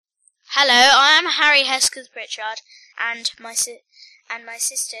Hello, I am Harry Hesketh Pritchard, and my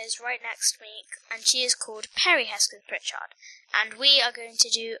sister is right next to me, and she is called Perry Hesketh Pritchard. And we are going to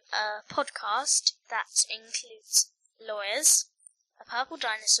do a podcast that includes lawyers, a purple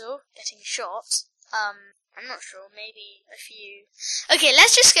dinosaur getting shot, I'm not sure, maybe a few. Okay,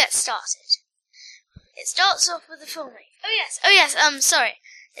 let's just get started. It starts off with the filming. Oh yes, sorry.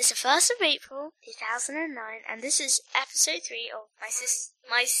 It's the 1st of April, 2009, and this is episode 3 of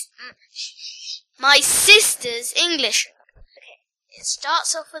my sister's English. Okay, it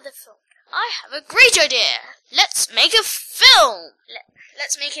starts off with a film. I have a great idea. Let's make a film.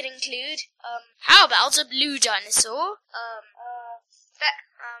 Let's make it include, how about a blue dinosaur?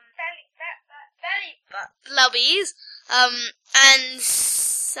 Belly blubbies, and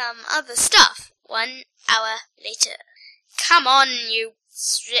some other stuff. 1 hour later. Come on, you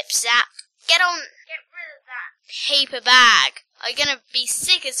Strip-zap. Get rid of that paper bag. Are you gonna be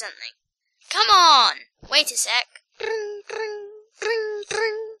sick or something? Come on. Wait a sec.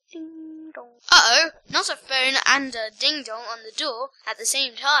 Uh-oh, not a phone and a ding-dong on the door at the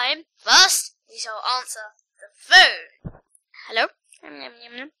same time. First, we shall answer the phone. Hello?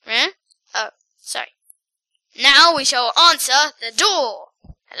 Oh, sorry. Now we shall answer the door.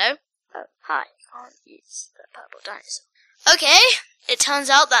 Hello? Oh, hi. Can't use the purple dinosaur. Okay. It turns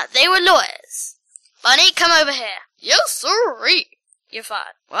out that they were lawyers. Bunny, come over here. Yes, sirree. You're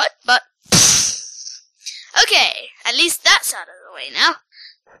fired. What? But... Okay, at least that's out of the way now.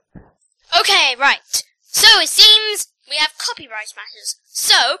 Okay, right. So it seems we have copyright matters.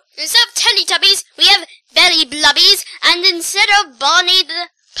 So, instead of Teletubbies, we have Belly Blubbies, and instead of Barney the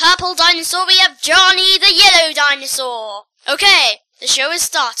purple dinosaur, we have Johnny the yellow dinosaur. Okay, the show is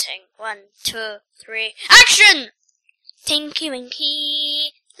starting. 1, 2, 3, action! Tinky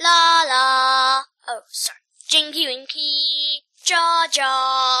Winky, la la. Oh, sorry. Jinky Winky, jaw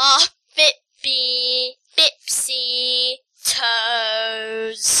jaw. Bip-bee, bipsy,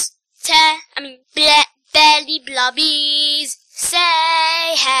 toes. Belly blubbies,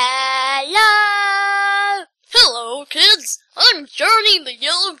 say hello. Hello, kids. I'm Johnny the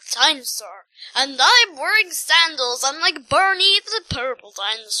yellow dinosaur, and I'm wearing sandals unlike Barney the purple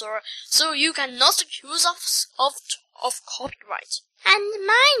dinosaur, so you cannot accuse us of copyright. And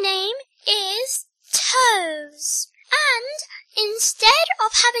my name is Toes. And instead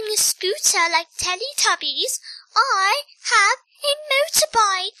of having a scooter like Teletubbies, I have a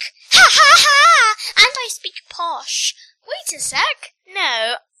motorbike. Ha ha ha! And I speak posh. Wait a sec.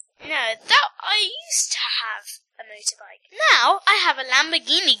 No, that I used to have a motorbike. Now I have a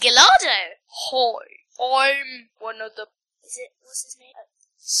Lamborghini Gallardo. Hi, I'm one of the... What's his name?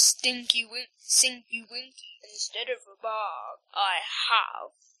 Stinky Winky. Instead of a bag, I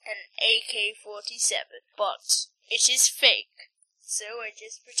have an AK-47, but it is fake, so I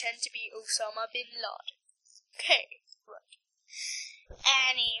just pretend to be Osama bin Laden. Okay, right.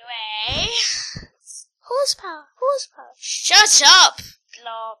 Anyway... Horsepower. Shut up!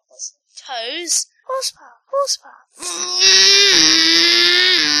 Toes. Horsepower.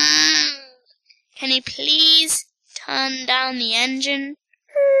 Can you please turn down the engine?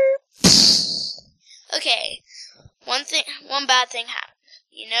 Okay, one bad thing happened.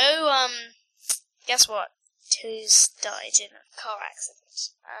 You know, guess what? Toes died in a car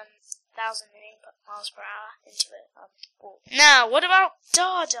accident. 1,008 miles per hour into a wall. Now, what about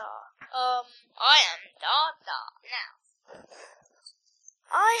Dada? I am Dada. Now,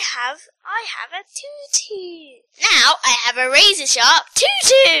 I have a tutu. Now, I have a razor sharp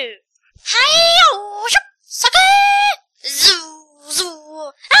tutu. Hi-yo, sucker! Zoo,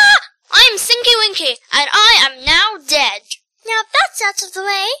 zoo. Ah! I'm Sinky Winky, and I am now dead. Now that's out of the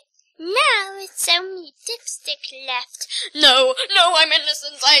way. Now it's only Dipstick left. No, I'm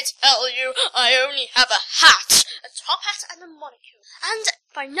innocent, I tell you. I only have a hat, a top hat and a monocle. And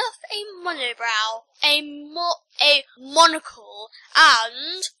fine enough, a monobrow. A monocle,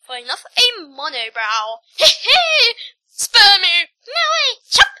 and fine enough, a monobrow. Hee! Spare me! No way!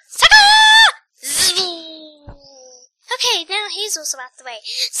 Chop! Sucker! Zoo! Okay, now he's also out the way.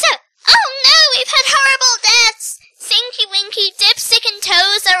 So, oh no, we've had horrible deaths! Sinky Winky, Dipstick and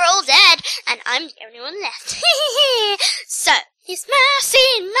Toes are all dead, and I'm the only one left. So, it's my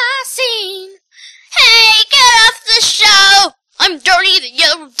scene. Hey, get off the show! I'm Johnny the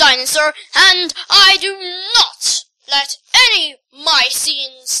yellow dinosaur, and I do not let any my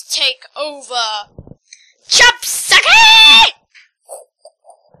scenes take over. Chop sucky!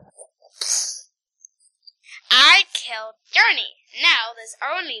 I killed Johnny. Now there's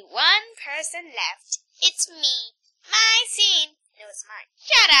only one person left. It's me. My scene. No, it's mine.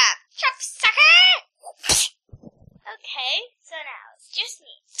 Shut up, chop sucker! Okay, so now it's just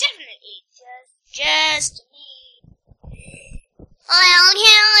me. definitely just me.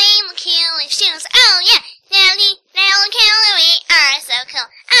 Little Kelly shoes. Oh yeah, little Kelly, we are so cool.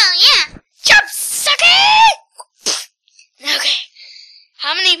 Oh yeah. Jump, sucker! Okay.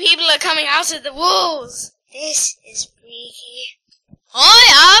 How many people are coming out of the walls? This is freaky. I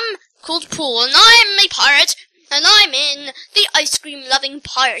am called Paul, and I'm a pirate, and I'm in the ice cream loving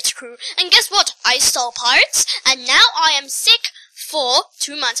pirate crew. And guess what? I stole pirates, and now I am sick for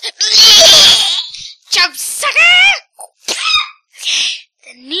 2 months. Jump, sucker! Okay,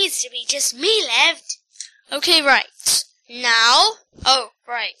 there needs to be just me left. Okay, right. Now,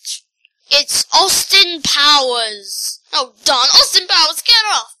 right. It's Austin Powers. Oh, darn, Austin Powers, get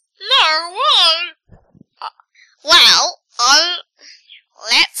off! No, what?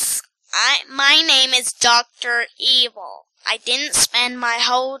 My name is Dr. Evil. I didn't spend my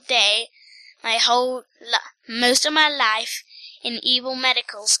whole day, most of my life in evil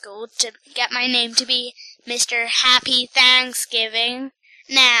medical school to get my name to be Mr. Happy Thanksgiving.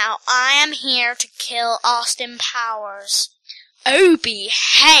 Now, I am here to kill Austin Powers. Oh,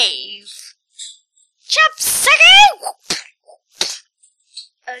 behave! Jump, sucker!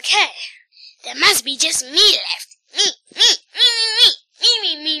 Okay, there must be just me left.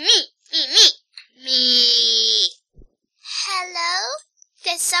 Me. Hello?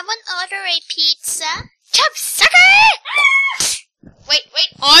 Did someone order a pizza? Jump, sucker! Wait,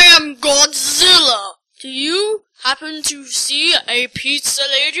 I am Godzilla. Do you happen to see a pizza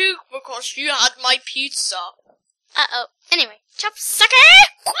lady? Because she had my pizza. Uh-oh. Anyway, jump, sucker!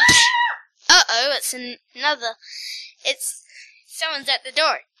 Uh-oh, it's someone's at the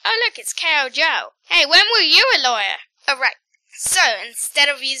door. Oh, look, it's Carol Joe. Hey, when were you a lawyer? Oh, right. So, instead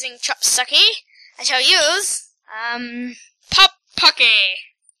of using Chop Sucky, I shall use, Pop Pucky.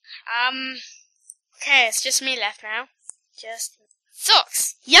 Okay, it's just me left now. Just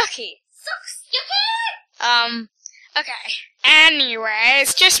socks. Yucky. Socks, yucky! Okay. Anyway,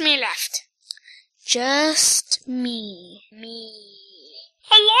 it's just me left. Just me.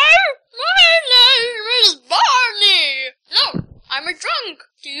 Hello? My name is Barney. No, I'm a drunk.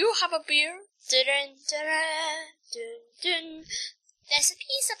 Do you have a beer? There's a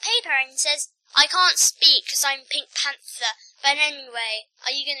piece of paper and it says, I can't speak because I'm Pink Panther. But anyway,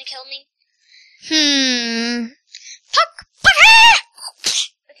 are you gonna kill me? Puck!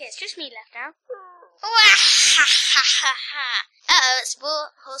 Okay, it's just me left now. Uh-oh, it's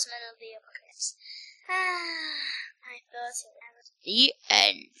Horseman of the Apocalypse. I thought it was... The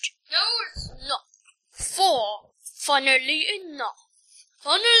end. No, it's not. Funnily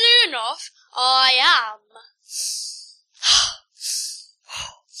enough, I am. Just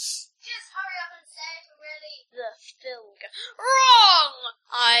hurry up and say it already. The film. Wrong!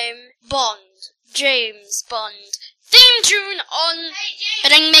 I'm Bond. James Bond. Theme tune on. Hey,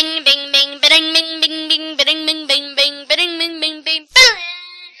 James! Bing bing bing bing bing bing bing bing bing bing bing bing bing bing bing bing.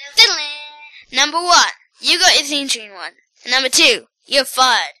 Number 1, you got your theme tune one. And number 2, you're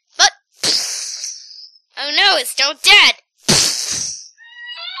fired. But oh no, it's still dead.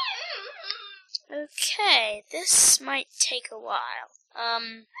 Okay, this might take a while.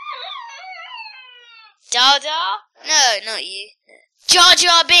 Dada? No, not you. Jar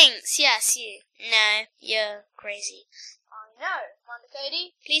Jar Binks. Yes, you. No, you're crazy. I know. Commander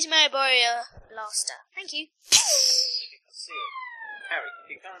Cody, please may I borrow your blaster? Thank you. See it. Harry, if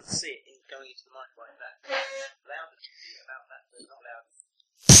you can't see it going into the mic like that, loud about that, but not loud.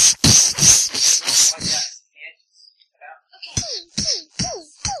 Like that. The edges. About.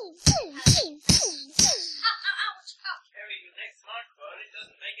 Harry, the next microphone, it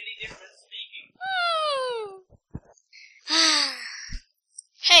doesn't make any difference speaking.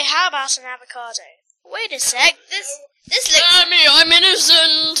 Hey, how about an avocado? Wait a sec, this looks... me, I'm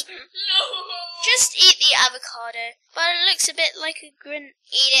innocent! No! Just eat the avocado, but it looks a bit like a Eat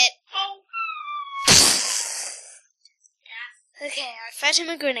it. Oh. Okay, I fed him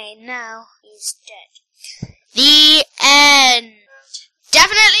a grenade, now he's dead. The end.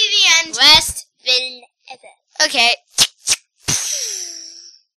 Definitely